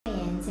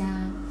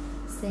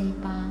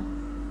C8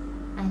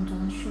安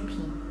装视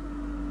频。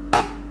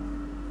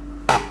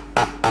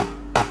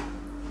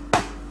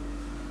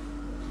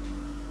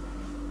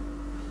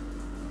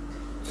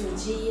主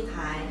机1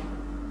台，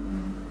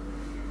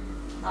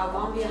导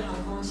光臂航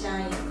空箱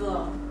1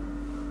个，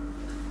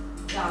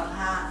脚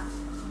踏，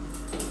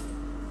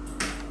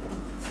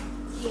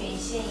电源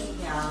线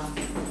1条，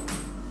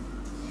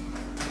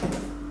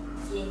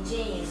眼镜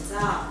眼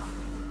罩，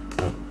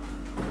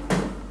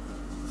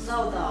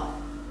漏斗。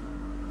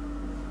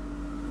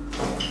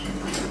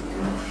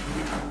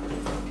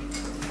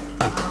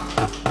好，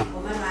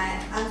我们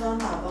来安装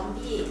导光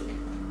臂。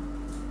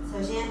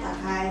首先打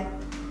开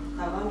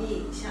导光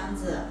臂箱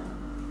子，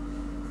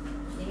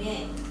里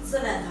面制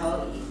冷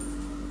头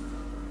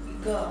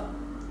一个，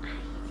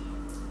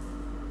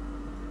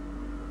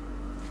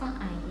放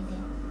矮一点。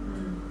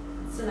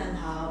制冷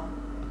头，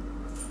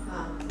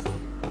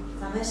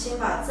咱们先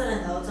把制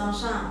冷头装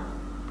上。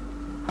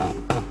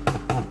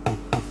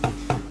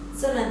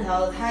制冷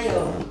头它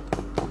有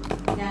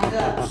2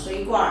个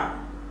水管，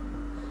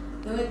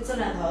因为制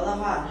冷头的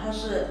话，它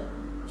是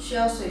需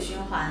要水循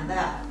环的，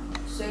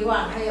水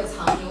管它有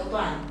长有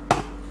短。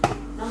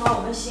那么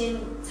我们先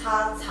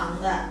插长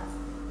的，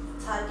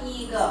插第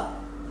一个，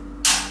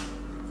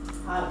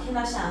好，听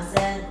到响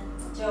声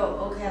就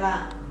OK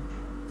了，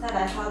再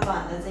来插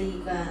短的这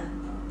一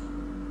根。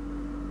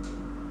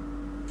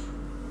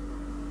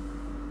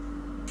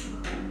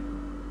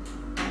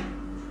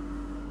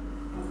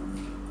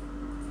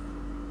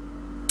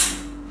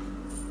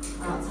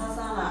好，插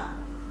上了，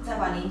再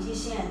把连接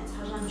线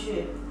插上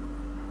去。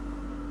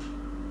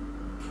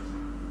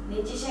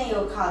连接线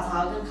有卡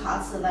槽跟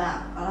卡尺的，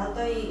把它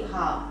对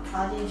好，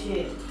插进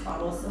去，把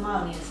螺丝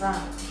帽连上。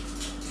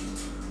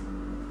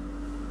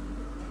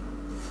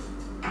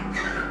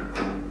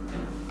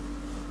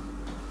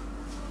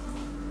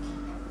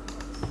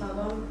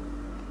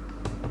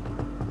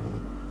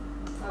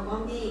导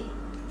光臂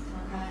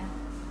打开。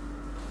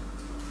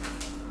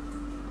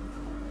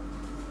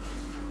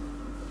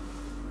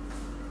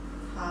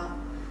好，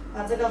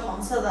把这个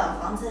红色的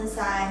防尘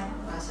塞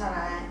拿下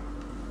来。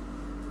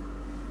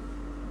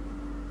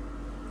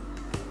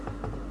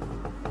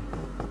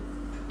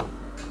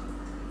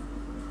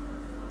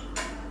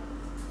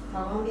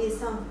导光臂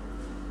上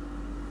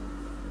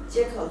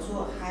接口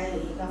处还有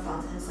一个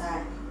防尘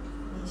塞，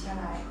拧下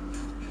来。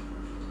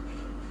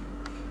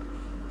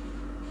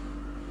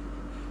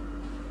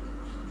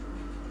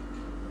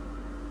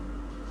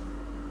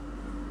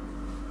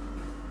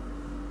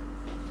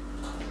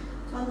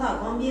装导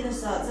光臂的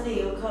时候，这里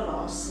有颗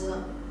螺丝，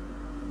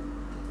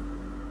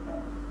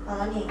把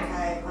它拧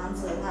开，防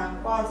止它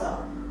挂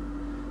着。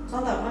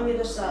装导光臂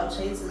的时候，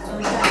垂直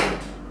中下，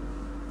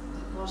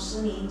螺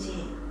丝拧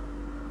紧。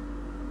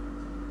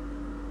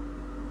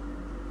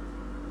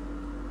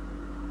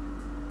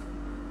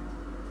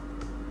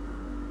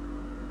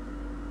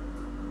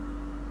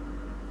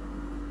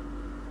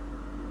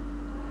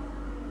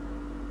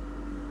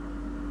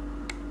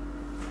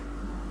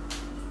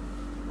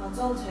把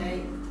重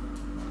锤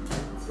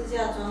支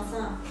架装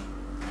上。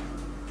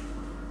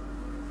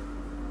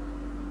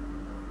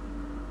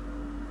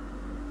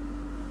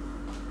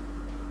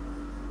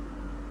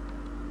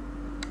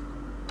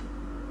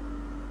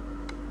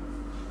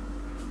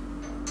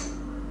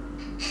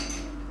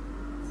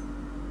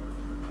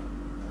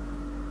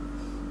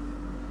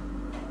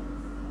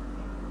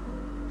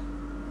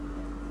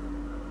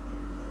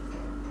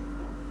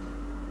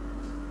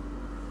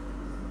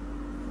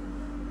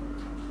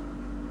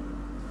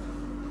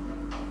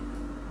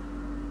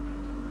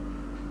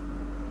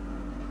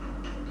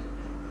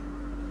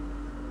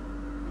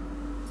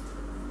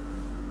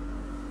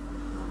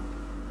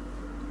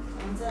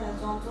再来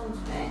装重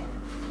锤。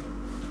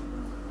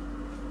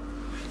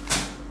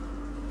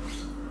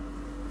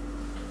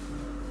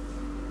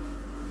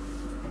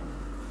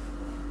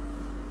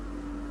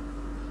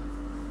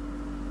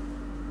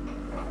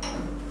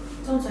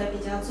重锤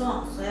比较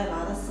重，所以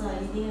拿的时候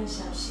一定要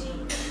小心。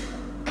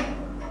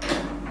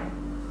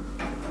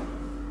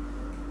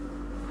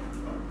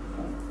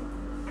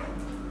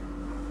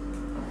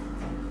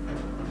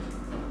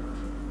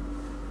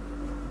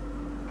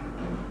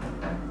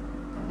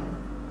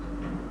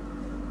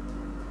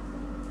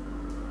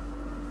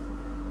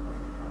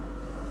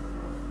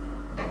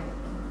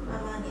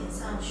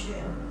上去，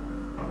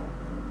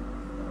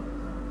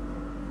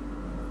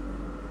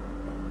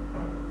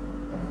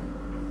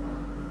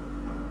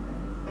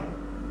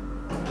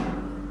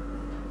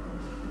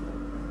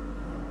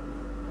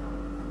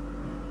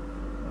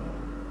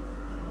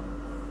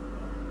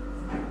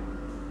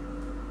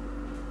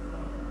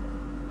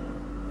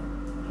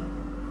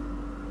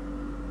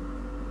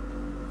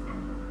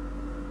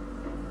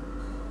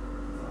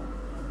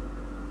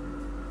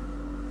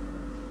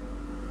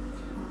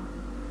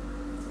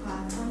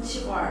把充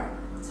气管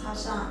插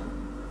上。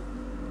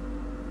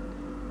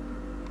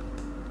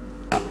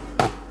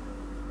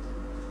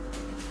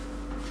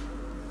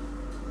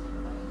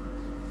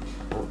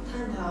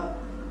探头，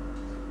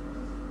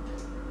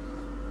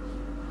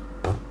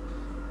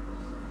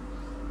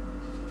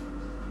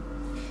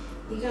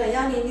一个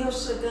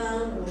1064跟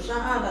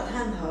532的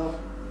探头，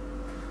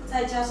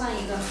再加上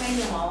一个黑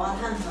扭娃娃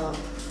探头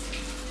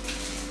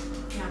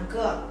，2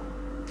个。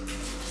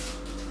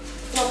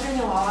做黑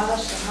扭娃娃的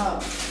时候，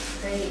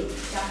可以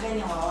加黑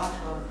扭娃娃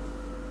头。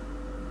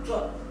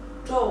做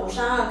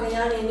532跟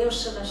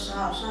1064的时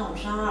候，上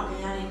532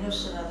跟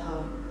1064的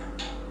头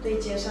对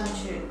接上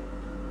去。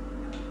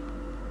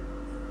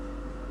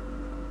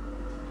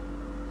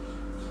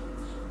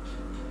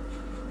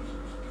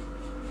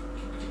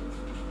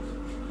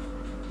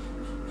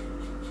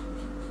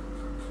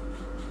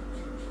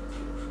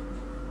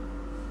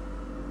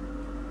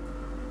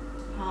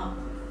好，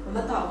我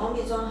们导弓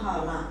笔装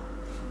好了。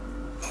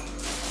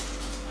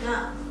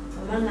那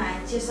我们来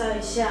介绍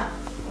一下，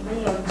我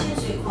们有进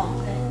水孔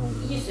跟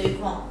溢水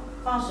孔、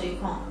放水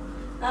孔。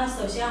那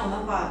首先我们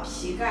把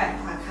皮盖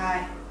打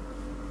开，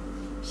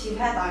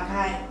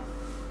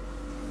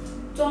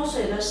装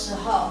水的时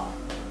候，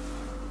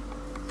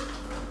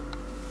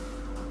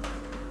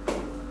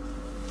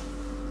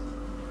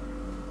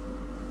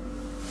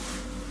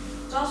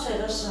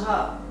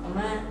我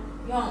们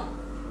用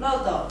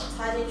漏斗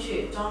插进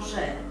去装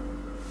水，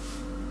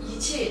仪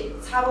器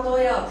差不多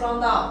要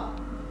装到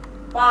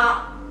8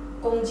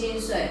公斤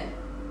水，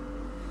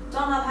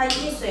装到它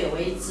溢水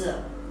为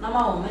止。那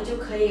么我们就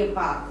可以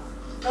把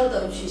漏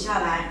斗取下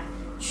来。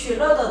取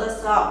漏斗的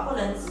时候不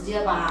能直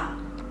接拔，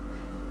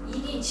一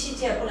定器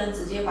械不能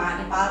直接拔。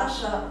你拔的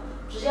时候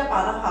直接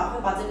拔的话，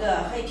会把这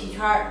个黑皮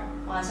圈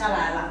拔下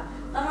来了。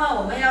那么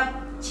我们要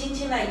轻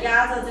轻的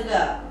压着这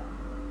个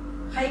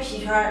黑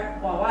皮圈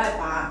往外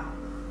拔，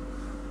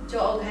就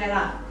OK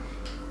了。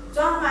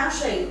装满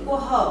水过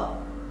后，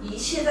仪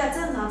器在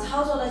正常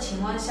操作的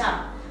情况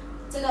下，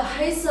这个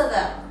黑色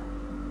的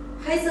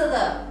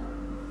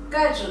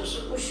盖子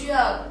是不需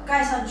要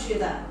盖上去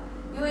的，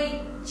因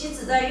为机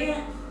子在运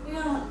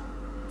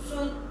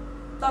输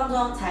当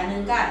中才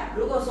能盖。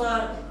如果说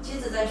机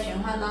子在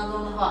循环当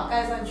中的话，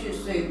盖上去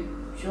水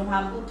循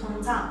环不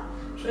通畅，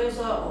所以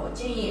说我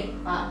建议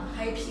把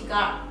黑皮盖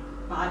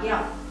拔掉。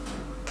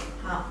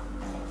好，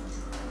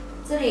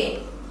这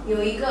里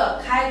有一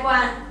个开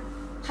关，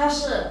它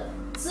是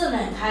智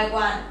能开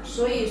关，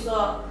所以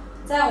说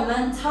在我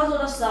们操作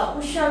的时候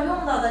不需要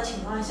用到的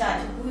情况下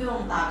就不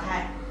用打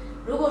开。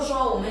如果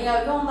说我们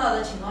要用到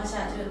的情况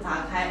下就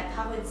打开，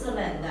它会制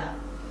冷的。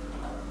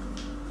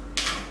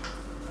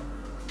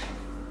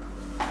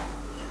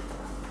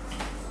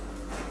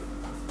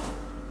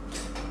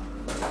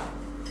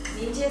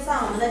连接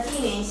上我们的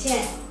电源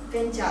线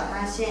跟脚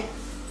踏线。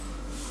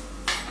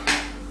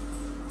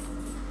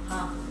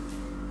好，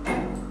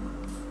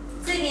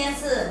这边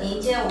是连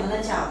接我们的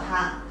脚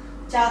踏。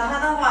脚踏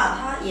的话，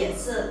它也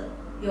是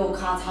有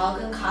卡槽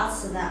跟卡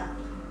齿的，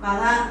把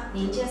它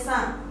连接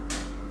上。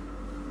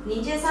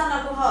连接上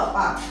了过后，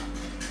把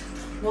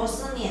螺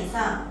丝拧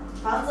上，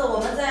防止我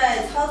们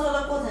在操作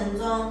的过程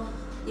中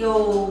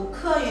有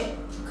客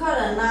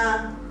人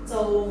呢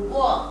走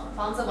过，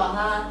防止把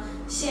它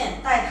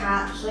线带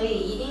塌，所以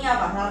一定要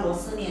把它螺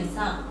丝拧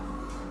上。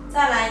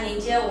再来连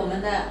接我们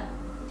的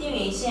电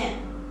源线。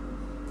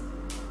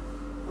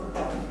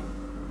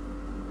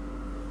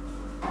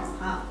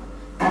好。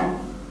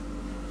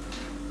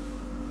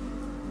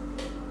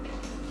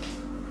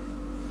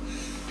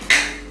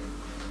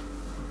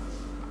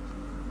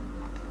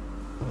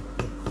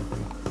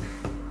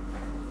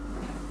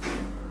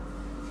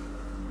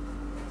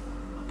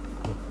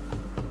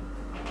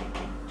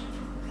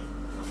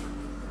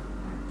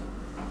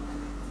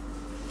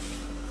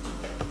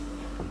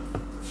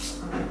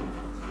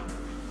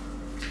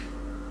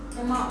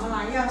那么我们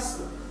拿钥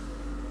匙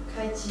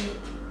开机。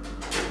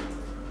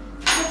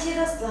开机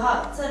的时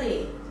候，这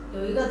里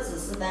有一个指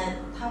示灯，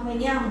它会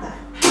亮的。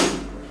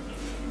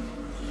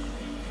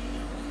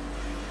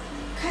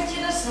开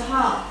机的时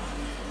候，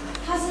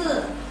它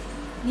是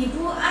你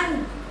不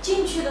按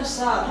进去的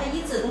时候，它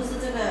一直都是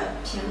这个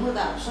屏幕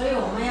的，所以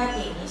我们要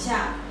点一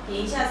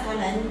下才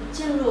能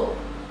进入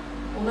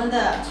我们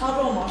的操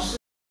作模式。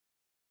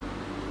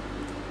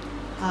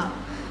好，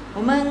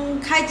我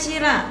们开机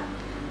了。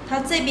它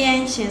这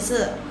边显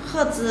示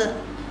赫兹，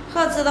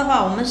赫兹的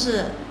话我们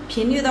是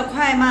频率的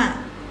快慢，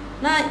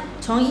那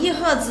从1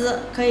赫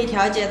兹可以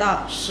调节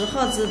到10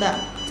赫兹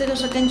的，这个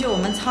是根据我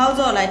们操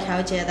作来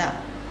调节的。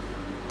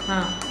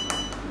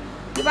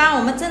一般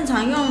我们正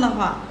常用的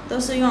话都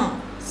是用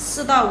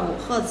4到5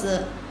赫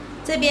兹。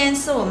这边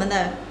是我们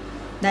的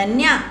能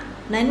量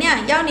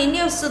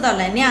1064的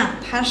能量，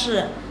它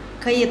是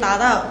可以达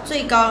到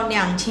最高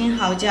2000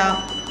毫焦。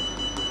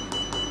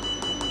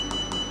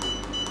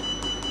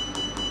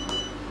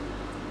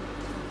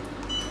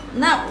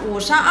那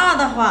532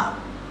的话，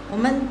我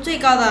们最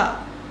高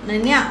的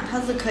能量它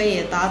是可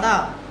以达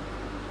到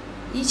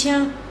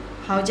1000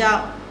毫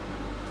焦，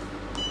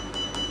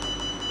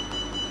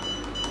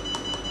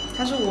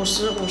它是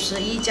50、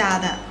51加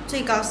的，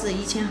最高是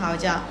1000毫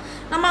焦。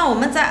那么我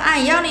们在按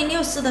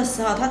1064的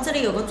时候，它这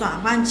里有个转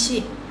换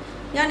器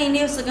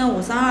，1064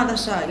跟532的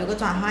时候有个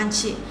转换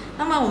器。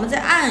那么我们在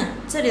按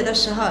这里的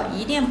时候，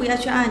一定不要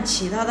去按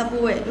其他的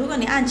部位，如果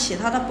你按其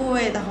他的部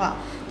位的话，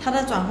它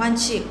的转换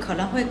器可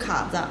能会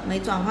卡着，没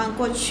转换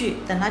过去，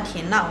等它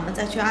停了，我们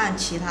再去按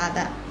其他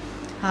的。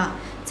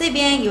这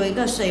边有一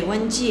个水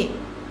温计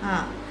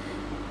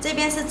这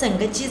边是整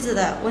个机子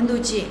的温度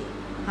计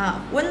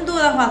温度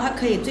的话，它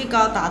可以最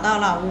高达到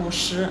了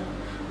50，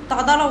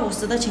达到了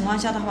50的情况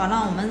下的话，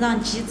我们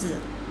让机子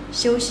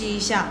休息一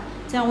下，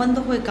这样温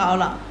度会高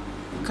了，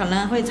可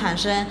能会产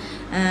生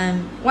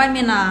外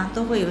面呢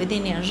都会有一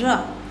点点热。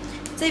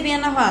这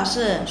边的话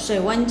是水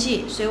温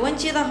计，水温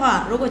计的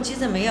话，如果机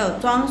子没有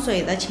装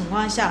水的情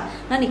况下，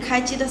那你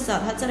开机的时候，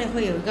它这里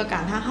会有一个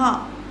感叹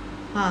号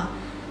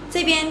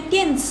这边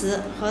电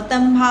池和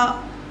灯泡，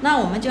那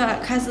我们就要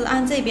开始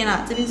按这边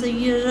了，这边是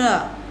预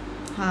热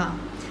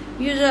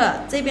预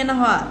热，这边的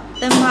话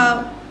灯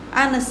泡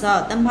按的时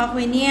候灯泡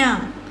会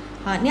亮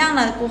亮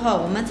了过后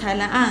我们才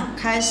能按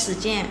开始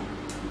键，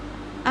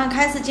按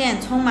开始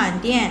键充满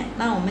电，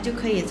那我们就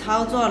可以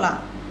操作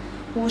了。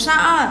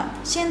532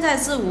现在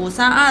是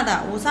532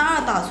的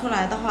，532导出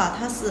来的话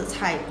它是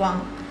采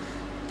光，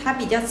它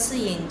比较刺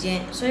眼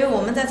睛，所以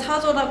我们在操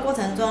作的过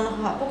程中的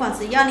话，不管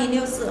是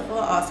1064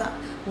或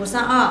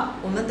532，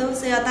我们都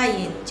是要戴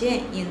眼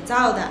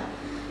罩的，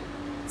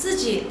自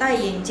己戴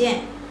眼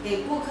镜，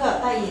给顾客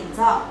戴眼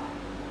罩。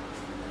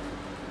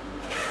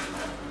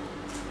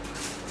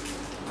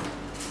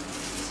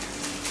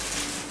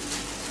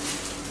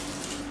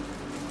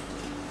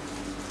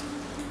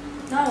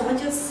那我们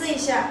就试一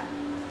下，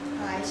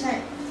打一下。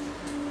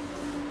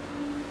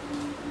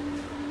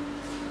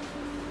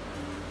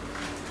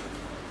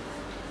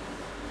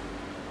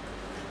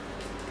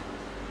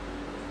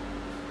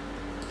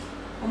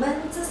我们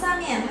这上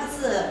面它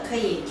是可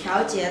以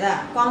调节的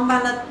光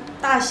斑的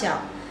大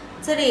小，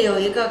这里有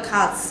一个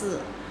卡槽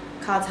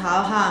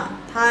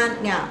它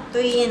俩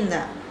对应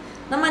的。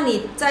那么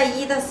你在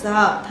1的时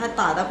候，它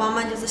打的光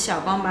斑就是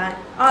小光斑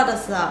；2的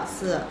时候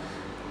是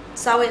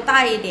稍微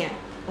大一点。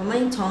我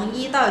们从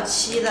1到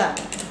7的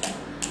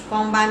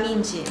光斑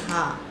面积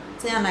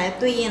这样来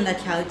对应的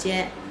调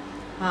节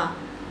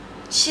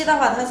7的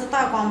话它是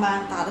大光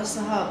斑，打的时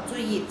候注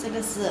意这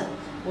个是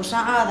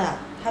532的，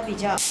它比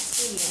较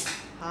刺眼。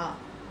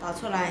打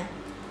出来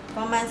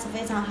光斑是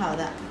非常好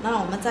的。那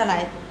我们再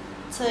来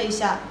测一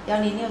下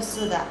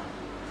1064的，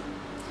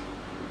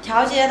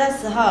调节的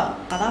时候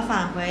把它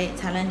返回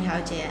才能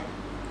调节。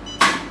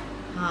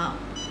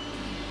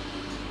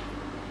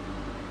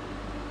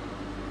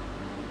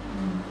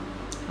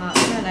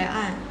再来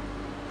按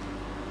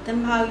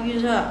灯泡预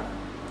热，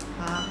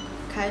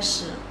开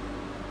始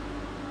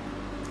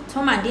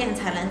充满电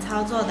才能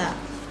操作的。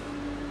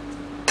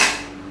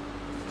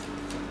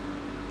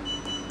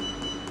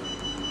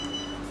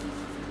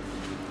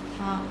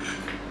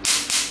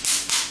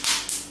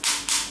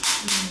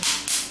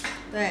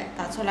对，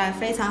打出来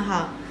非常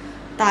好，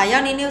打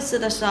1064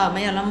的时候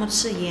没有那么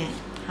刺眼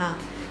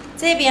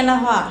这边的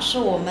话是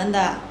我们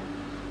的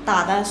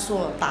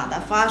所打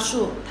的发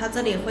数，它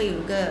这里会有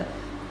一个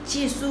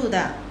计数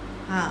的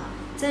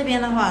这边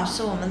的话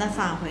是我们的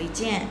返回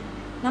键。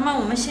那么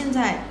我们现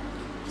在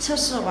测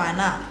试完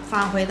了，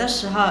返回的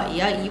时候也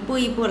要一步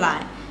一步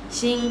来，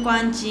先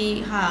关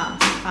机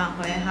返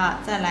回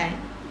再来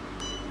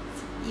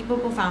一步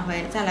步返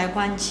回，再来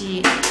关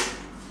机。